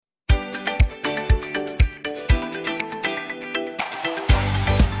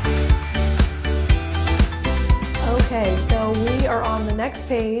next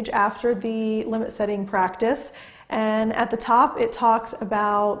page after the limit setting practice, and at the top it talks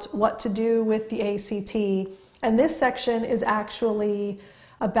about what to do with the ACT. And this section is actually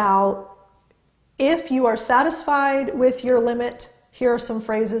about if you are satisfied with your limit, here are some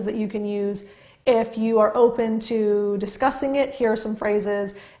phrases that you can use. If you are open to discussing it, here are some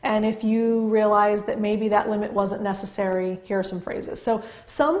phrases. And if you realize that maybe that limit wasn't necessary, here are some phrases. So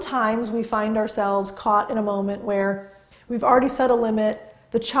sometimes we find ourselves caught in a moment where we've already set a limit,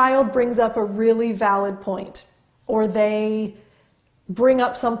 the child brings up a really valid point, or they bring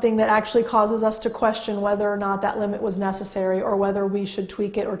up something that actually causes us to question whether or not that limit was necessary or whether we should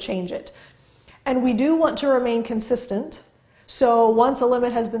tweak it or change it. And we do want to remain consistent. So once a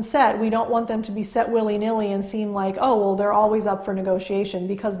limit has been set, we don't want them to be set willy-nilly and seem like, oh, well, they're always up for negotiation,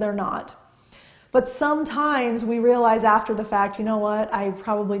 because they're not. But sometimes we realize after the fact, you know what, I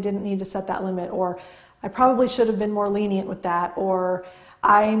probably didn't need to set that limit, or I probably should have been more lenient with that, or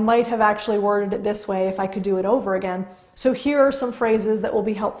I might have actually worded it this way if I could do it over again. So here are some phrases that will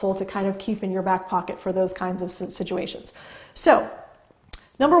be helpful to kind of keep in your back pocket for those kinds of situations. So,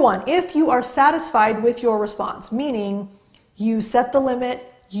 number one, if you are satisfied with your response, meaning you set the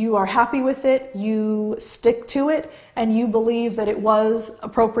limit, you are happy with it, you stick to it, and you believe that it was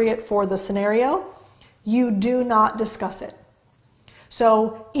appropriate for the scenario, you do not discuss it.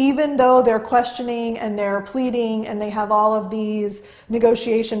 So even though they're questioning and they're pleading and they have all of these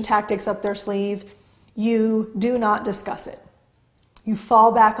negotiation tactics up their sleeve, you do not discuss it. You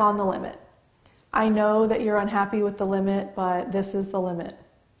fall back on the limit. I know that you're unhappy with the limit, but this is the limit.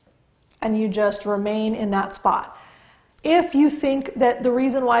 And you just remain in that spot. If you think that the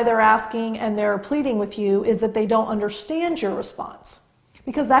reason why they're asking and they're pleading with you is that they don't understand your response,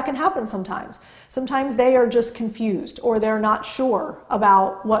 because that can happen sometimes. Sometimes they are just confused or they're not sure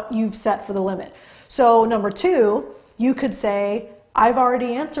about what you've set for the limit. So number two, you could say, I've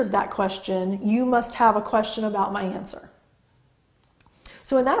already answered that question. You must have a question about my answer.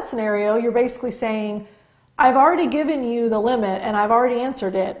 So in that scenario, you're basically saying, I've already given you the limit and I've already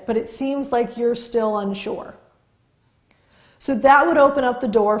answered it, but it seems like you're still unsure. So that would open up the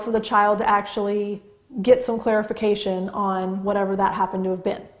door for the child to actually get some clarification on whatever that happened to have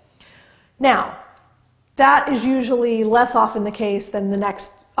been. Now, that is usually less often the case than the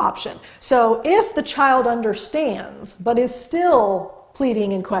next option. So if the child understands but is still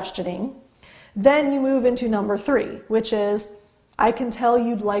pleading and questioning, then you move into number three, which is, I can tell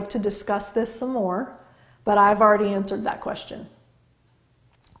you'd like to discuss this some more, but I've already answered that question.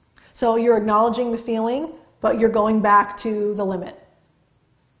 So you're acknowledging the feeling, but you're going back to the limit.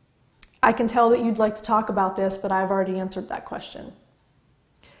 I can tell that you'd like to talk about this, but I've already answered that question.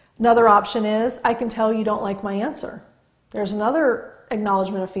 Another option is, I can tell you don't like my answer. There's another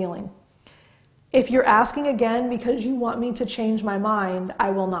acknowledgement of feeling. If you're asking again because you want me to change my mind, I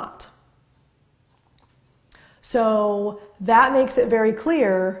will not. So that makes it very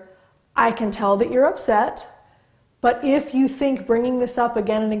clear, I can tell that you're upset, but if you think bringing this up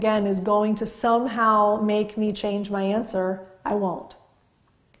again and again is going to somehow make me change my answer, I won't.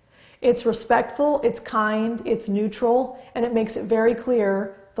 It's respectful, it's kind, it's neutral, and it makes it very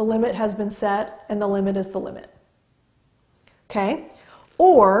clear the limit has been set and the limit is the limit. Okay?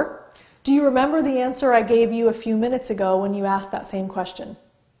 Or, do you remember the answer I gave you a few minutes ago when you asked that same question?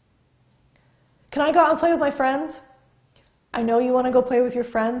 Can I go out and play with my friends? I know you want to go play with your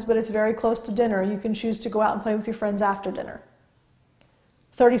friends, but it's very close to dinner. You can choose to go out and play with your friends after dinner.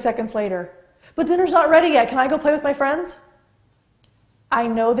 30 seconds later, but dinner's not ready yet. Can I go play with my friends? I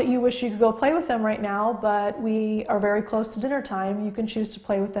know that you wish you could go play with them right now, but we are very close to dinner time. You can choose to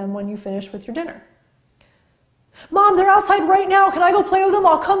play with them when you finish with your dinner. Mom, they're outside right now. Can I go play with them?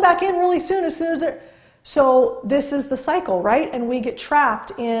 I'll come back in really soon as they're... So this is the cycle, right? And we get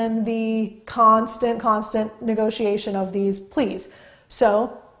trapped in the constant negotiation of these pleas.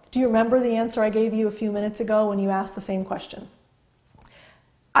 So do you remember the answer I gave you a few minutes ago when you asked the same question?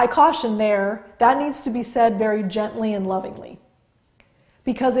 I caution there, that needs to be said very gently and lovingly.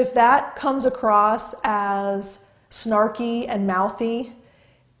 Because if that comes across as snarky and mouthy,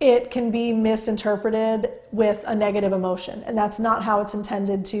 it can be misinterpreted with a negative emotion, and that's not how it's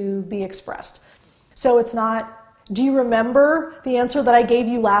intended to be expressed. So it's not, do you remember the answer that I gave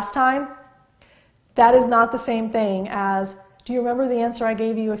you last time? That is not the same thing as, do you remember the answer I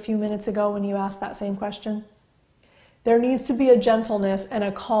gave you a few minutes ago when you asked that same question? There needs to be a gentleness and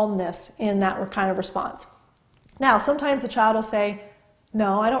a calmness in that kind of response. Now, sometimes the child will say,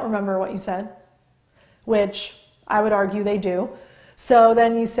 no, I don't remember what you said, which I would argue they do. So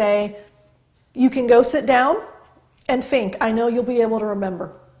then you say, you can go sit down and think. I know you'll be able to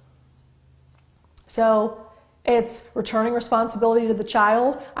remember. So It's returning responsibility to the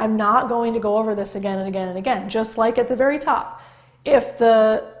child. I'm not going to go over this again and again and again, just like at the very top. If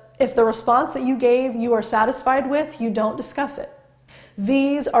the response that you gave you are satisfied with, you don't discuss it.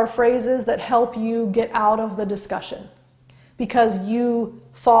 These are phrases that help you get out of the discussion because you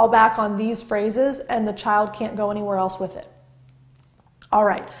fall back on these phrases and the child can't go anywhere else with it. All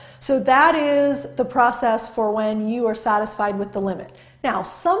right, so that is the process for when you are satisfied with the limit. Now,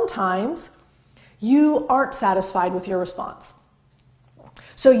 sometimes you aren't satisfied with your response.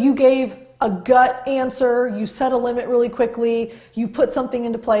 So you gave a gut answer, you set a limit really quickly, you put something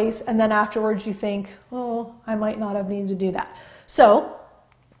into place, and then afterwards you think, oh, I might not have needed to do that. So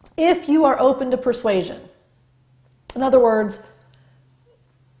if you are open to persuasion, in other words,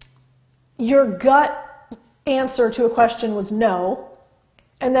 your gut answer to a question was no,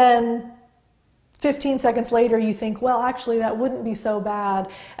 and then 15 seconds later you think, well, actually that wouldn't be so bad,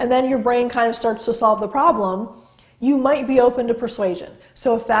 and then your brain kind of starts to solve the problem, you might be open to persuasion.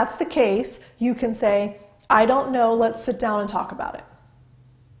 So if that's the case, you can say, I don't know, let's sit down and talk about it.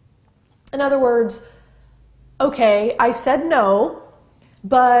 In other words, okay, I said no,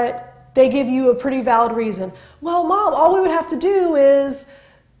 but they give you a pretty valid reason. Well, Mom, all we would have to do is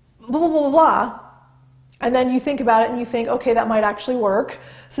blah, blah, blah, blah. And then you think about it and you think, okay, that might actually work.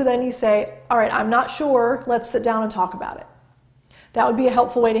 So then you say, all right, I'm not sure, let's sit down and talk about it. That would be a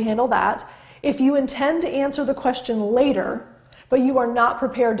helpful way to handle that. If you intend to answer the question later, but you are not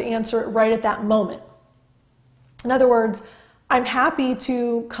prepared to answer it right at that moment. In other words, I'm happy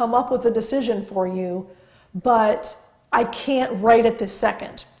to come up with a decision for you, but I can't right at this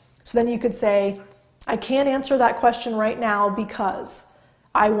second. So then you could say, I can't answer that question right now because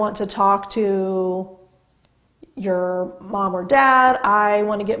I want to talk to your mom or dad, I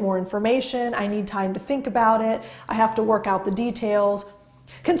want to get more information, I need time to think about it, I have to work out the details.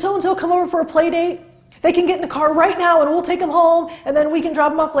 Can so-and-so come over for a play date? They can get in the car right now and we'll take them home and then we can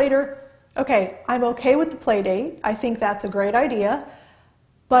drop them off later. Okay, I'm okay with the play date. I think that's a great idea,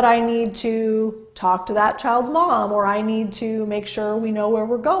 but I need to talk to that child's mom, or I need to make sure we know where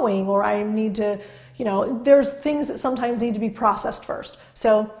we're going, or I need to, there's things that sometimes need to be processed first.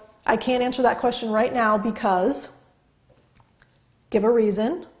 So I can't answer that question right now because, give a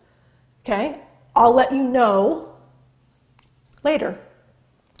reason, okay? I'll let you know later.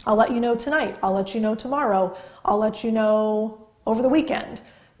 I'll let you know tonight. I'll let you know tomorrow. I'll let you know over the weekend,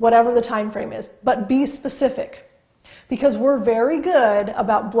 whatever the time frame is. But be specific, because we're very good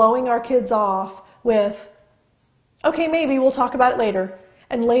about blowing our kids off with, okay, maybe we'll talk about it later,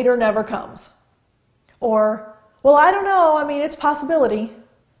 and later never comes. Or, well, I don't know, it's a possibility,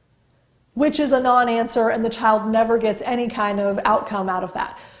 which is a non-answer, and the child never gets any kind of outcome out of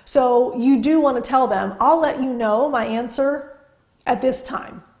that. So you do want to tell them, I'll let you know my answer at this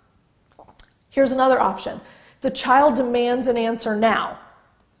time. Here's another option. The child demands an answer now.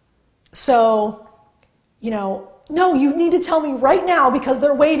 So, no, you need to tell me right now because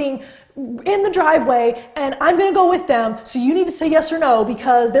they're waiting in the driveway and I'm going to go with them. So you need to say yes or no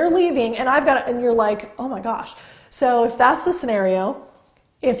because they're leaving and I've got to, and you're like, oh my gosh. So if that's the scenario,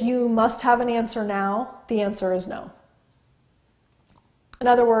 if you must have an answer now, the answer is no. In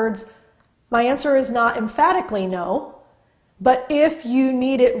other words, my answer is not emphatically no, but if you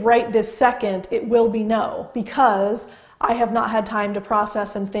need it right this second, it will be no because I have not had time to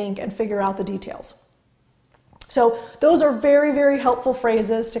process and think and figure out the details. So those are very, very helpful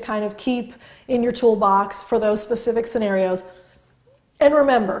phrases to kind of keep in your toolbox for those specific scenarios. And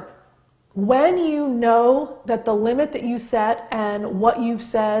remember, when you know that the limit that you set and what you've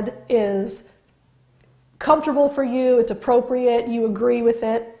said is comfortable for you, it's appropriate, you agree with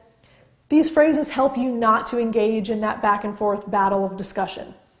it, these phrases help you not to engage in that back and forth battle of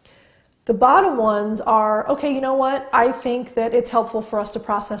discussion. The bottom ones are, okay, you know what? I think that it's helpful for us to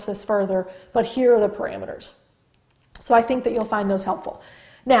process this further, but here are the parameters. So I think that you'll find those helpful.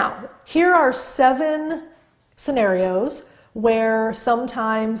 Now, here are 7 scenarios where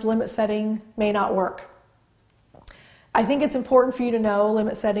sometimes limit setting may not work. I think it's important for you to know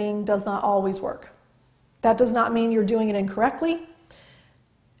limit setting does not always work. That does not mean you're doing it incorrectly.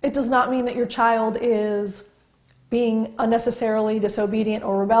 It does not mean that your child is being unnecessarily disobedient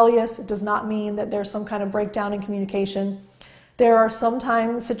or rebellious. It does not mean that there's some kind of breakdown in communication. There are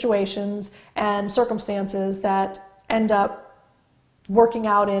sometimes situations and circumstances that end up working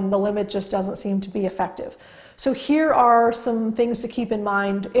out in the limit just doesn't seem to be effective. So here are some things to keep in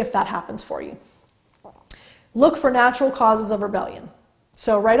mind if that happens for you. Look for natural causes of rebellion.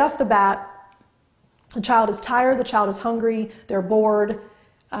 So right off the bat, the child is tired, the child is hungry, they're bored,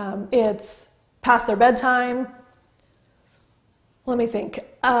 it's past their bedtime. Let me think.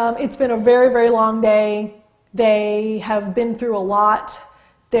 It's been a very, very long day. They have been through a lot.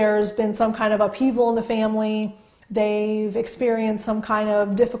 There's been some kind of upheaval in the family. They've experienced some kind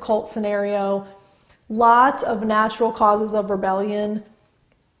of difficult scenario. Lots of natural causes of rebellion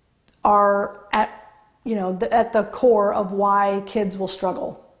are at the core of why kids will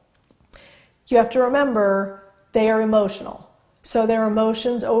struggle. You have to remember they are emotional. So their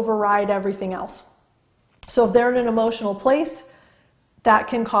emotions override everything else. So if they're in an emotional place, that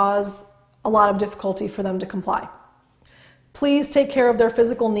can cause a lot of difficulty for them to comply. Please take care of their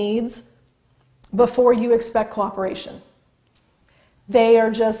physical needs before you expect cooperation. They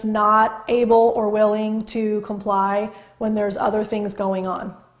are just not able or willing to comply when there's other things going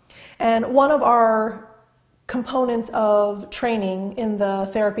on. And one of our components of training in the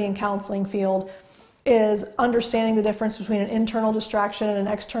therapy and counseling field is understanding the difference between an internal distraction and an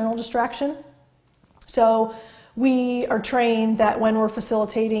external distraction. So we are trained that when we're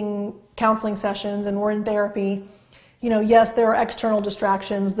facilitating counseling sessions and we're in therapy, yes, there are external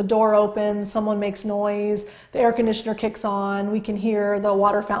distractions. The door opens, someone makes noise, the air conditioner kicks on, we can hear the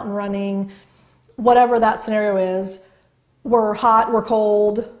water fountain running, whatever that scenario is. We're hot, we're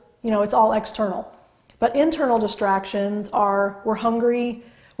cold, it's all external. But internal distractions are we're hungry,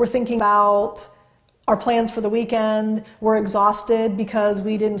 we're thinking about our plans for the weekend, we're exhausted because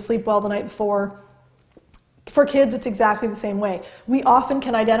we didn't sleep well the night before. For kids, it's exactly the same way. We often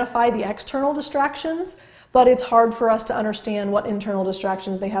can identify the external distractions, but it's hard for us to understand what internal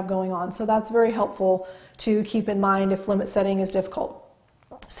distractions they have going on. So that's very helpful to keep in mind if limit setting is difficult.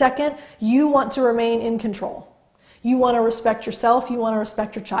 Second, you want to remain in control. You want to respect yourself, you want to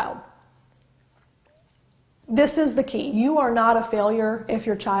respect your child. This is the key. You are not a failure if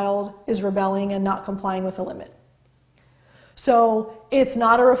your child is rebelling and not complying with a limit. So it's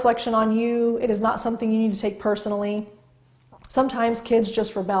not a reflection on you. It is not something you need to take personally. Sometimes kids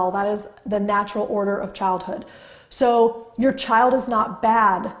just rebel. That is the natural order of childhood. So your child is not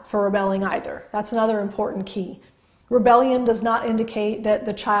bad for rebelling either. That's another important key. Rebellion does not indicate that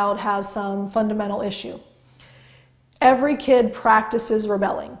the child has some fundamental issue. Every kid practices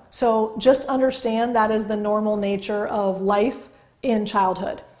rebelling. So just understand that is the normal nature of life in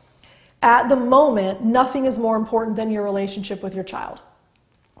childhood. At the moment, nothing is more important than your relationship with your child.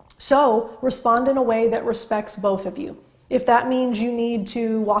 So respond in a way that respects both of you. If that means you need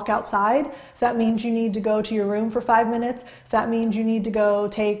to walk outside, if that means you need to go to your room for 5 minutes, if that means you need to go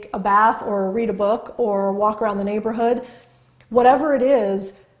take a bath or read a book or walk around the neighborhood, whatever it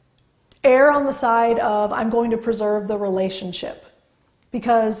is, err on the side of I'm going to preserve the relationship.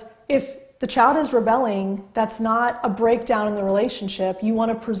 Because if the child is rebelling, that's not a breakdown in the relationship. You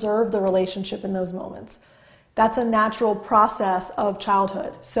want to preserve the relationship in those moments. That's a natural process of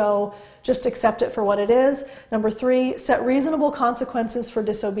childhood. So just accept it for what it is. Number 3, set reasonable consequences for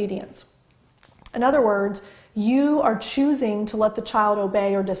disobedience. In other words, you are choosing to let the child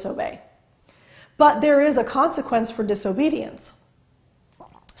obey or disobey. But there is a consequence for disobedience.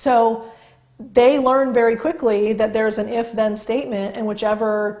 So they learn very quickly that there's an if-then statement, and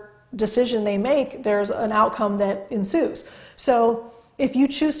whichever decision they make, there's an outcome that ensues. So if you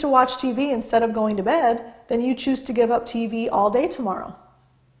choose to watch TV instead of going to bed, then you choose to give up TV all day tomorrow.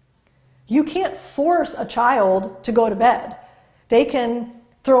 You can't force a child to go to bed. They can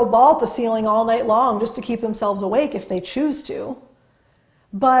throw a ball at the ceiling all night long just to keep themselves awake if they choose to.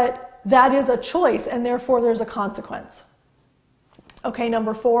 But that is a choice, and therefore there's a consequence. Okay,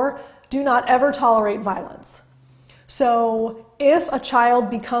 number 4, do not ever tolerate violence. So if a child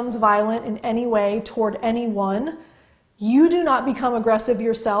becomes violent in any way toward anyone, you do not become aggressive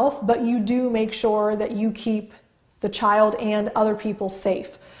yourself, but you do make sure that you keep the child and other people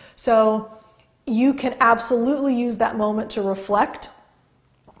safe. So you can absolutely use that moment to reflect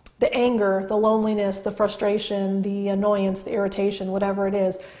the anger, the loneliness, the frustration, the annoyance, the irritation, whatever it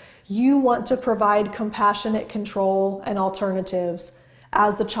is. You want to provide compassionate control and alternatives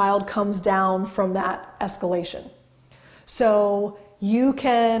as the child comes down from that escalation. So you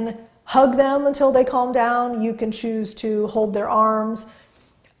can hug them until they calm down. You can choose to hold their arms.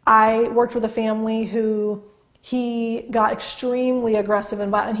 I worked with a family who he got extremely aggressive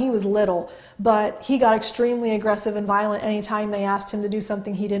and violent. He was little, but he got extremely aggressive and violent anytime they asked him to do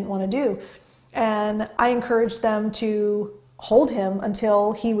something he didn't want to do. And I encouraged them to hold him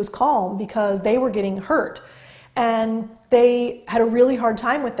until he was calm because they were getting hurt. And they had a really hard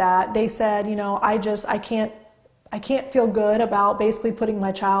time with that. They said, I can't feel good about basically putting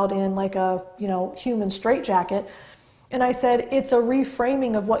my child in like a, human straitjacket. And I said, it's a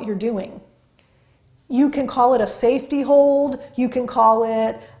reframing of what you're doing. You can call it a safety hold. You can call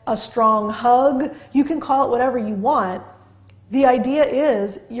it a strong hug. You can call it whatever you want. The idea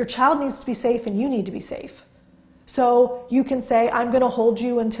is your child needs to be safe and you need to be safe. So you can say, I'm going to hold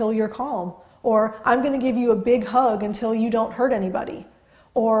you until you're calm, or I'm going to give you a big hug until you don't hurt anybody.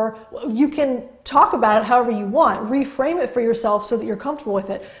 Or you can talk about it however you want, reframe it for yourself so that you're comfortable with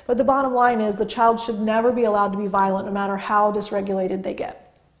it. But the bottom line is the child should never be allowed to be violent no matter how dysregulated they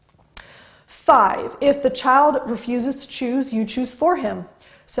get. 5, if the child refuses to choose, you choose for him.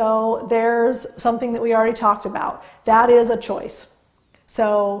 So there's something that we already talked about. That is a choice.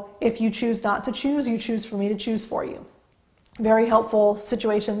 So if you choose not to choose, you choose for me to choose for you. Very helpful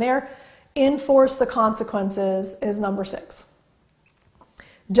situation there. Enforce the consequences is number 6.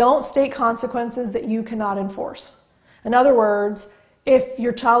 Don't state consequences that you cannot enforce. In other words, if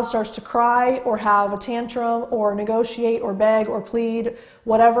your child starts to cry or have a tantrum or negotiate or beg or plead,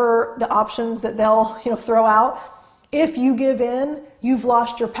 whatever the options that they'll throw out, if you give in, you've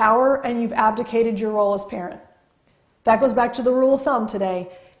lost your power and you've abdicated your role as parent. That goes back to the rule of thumb today.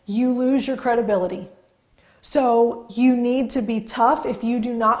 You lose your credibility. So you need to be tough. If you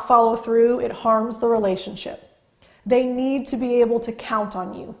do not follow through, it harms the relationship. They need to be able to count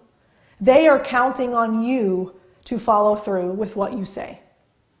on you. They are counting on you to follow through with what you say.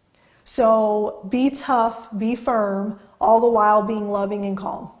 So be tough, be firm, all the while being loving and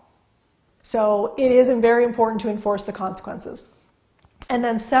calm. So it is very important to enforce the consequences. And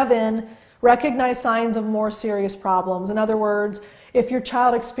then 7, recognize signs of more serious problems. In other words, if your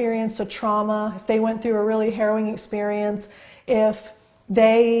child experienced a trauma, if they went through a really harrowing experience, if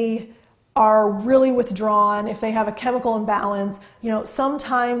they are really withdrawn, if they have a chemical imbalance,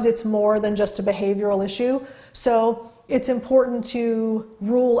 sometimes it's more than just a behavioral issue. So it's important to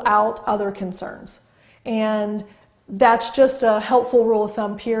rule out other concerns. And that's just a helpful rule of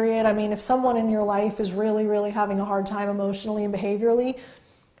thumb, period. I mean, if someone in your life is really, really having a hard time emotionally and behaviorally,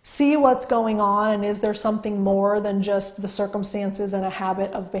 see what's going on and is there something more than just the circumstances and a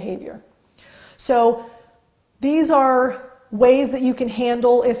habit of behavior. So these are ways that you can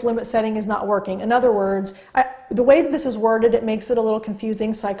handle if limit setting is not working. In other words, the way this is worded, it makes it a little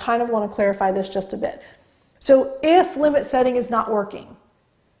confusing, so I kind of want to clarify this just a bit. So if limit setting is not working,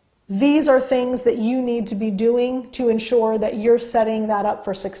 these are things that you need to be doing to ensure that you're setting that up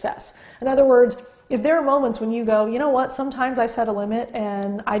for success. In other words, if there are moments when you go, you know what, sometimes I set a limit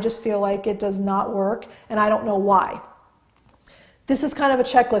and I just feel like it does not work and I don't know why. This is kind of a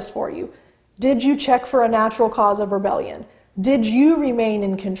checklist for you. Did you check for a natural cause of rebellion? Did you remain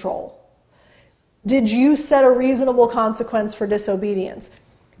in control? Did you set a reasonable consequence for disobedience?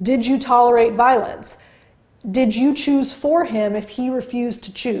 Did you tolerate violence? Did you choose for him if he refused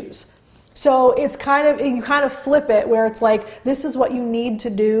to choose? So it's you kind of flip it where it's like, this is what you need to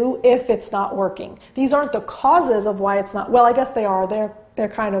do if it's not working. These aren't the causes of why it's not, well, I guess they are, they're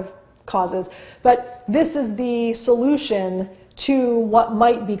kind of causes, but this is the solution to what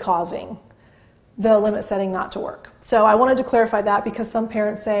might be causing the limit setting not to work. So I wanted to clarify that because some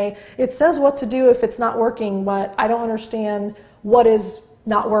parents say, it says what to do if it's not working, but I don't understand what is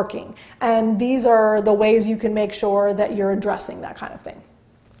not working. And these are the ways you can make sure that you're addressing that kind of thing.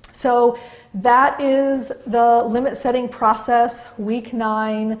 So that is the limit setting process, week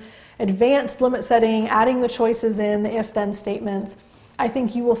 9, advanced limit setting, adding the choices in, the if-then statements. I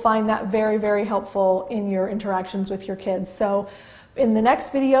think you will find that very, very helpful in your interactions with your kids. So in the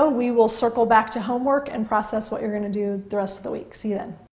next video, we will circle back to homework and process what you're going to do the rest of the week. See you then.